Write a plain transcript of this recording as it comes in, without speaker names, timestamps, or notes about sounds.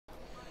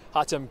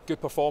Hatem, good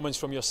performance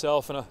from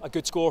yourself and a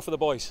good score for the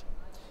boys.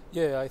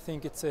 Yeah, I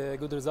think it's a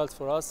good result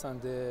for us,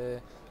 and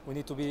we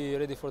need to be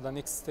ready for the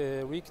next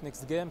week,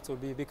 next game. It will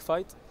be a big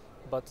fight,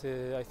 but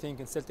I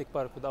think in Celtic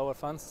Park with our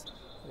fans,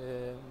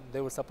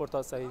 they will support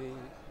us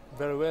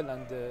very well,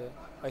 and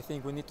I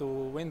think we need to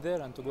win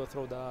there and to go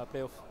through the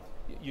playoff.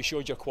 You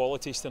showed your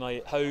qualities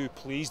tonight. How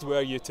pleased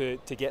were you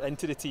to get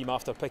into the team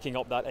after picking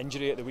up that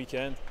injury at the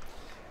weekend?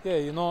 Yeah,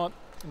 you know,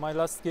 my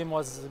last game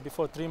was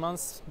before 3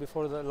 months,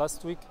 before the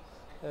last week.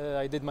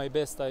 I did my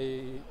best.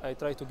 I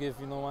try to give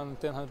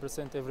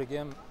 100% every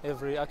game,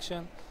 every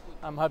action.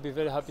 I'm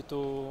very happy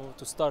to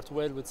start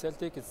well with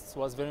Celtic. It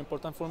was very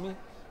important for me,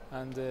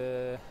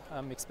 and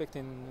I'm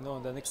expecting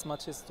the next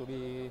matches to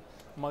be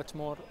much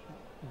more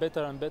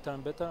better and better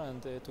and better,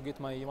 and to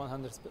get my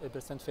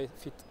 100%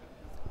 fit.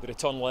 The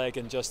return leg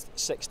in just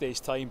 6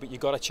 days' time, but you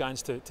got a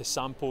chance to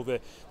sample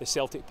the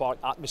Celtic Park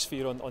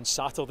atmosphere on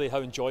Saturday. How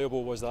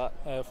enjoyable was that?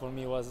 For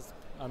me, it was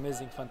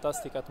amazing,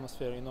 fantastic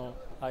atmosphere.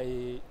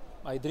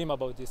 I dream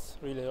about this,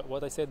 really.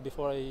 What I said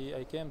before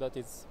I came, that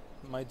it's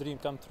my dream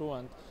come true,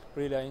 and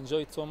really I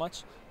enjoy it so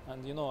much,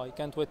 and I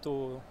can't wait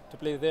to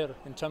play there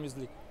in Champions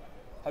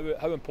League.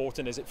 How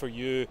important is it for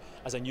you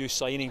as a new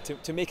signing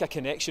to make a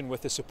connection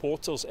with the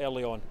supporters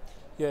early on?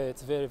 Yeah,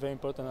 it's very, very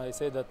important. I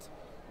say that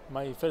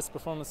my first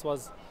performance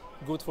was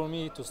good for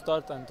me to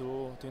start and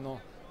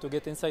to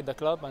get inside the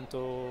club and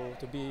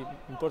to be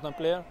important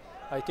player.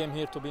 I came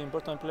here to be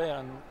important player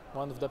and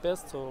one of the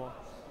best, so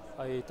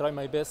I try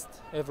my best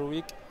every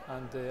week,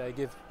 and I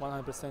give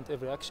 100%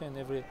 every action,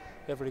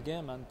 every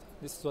game, and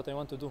this is what I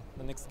want to do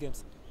the next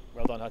games.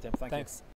 Well done, Hatem. Thank you. Thanks.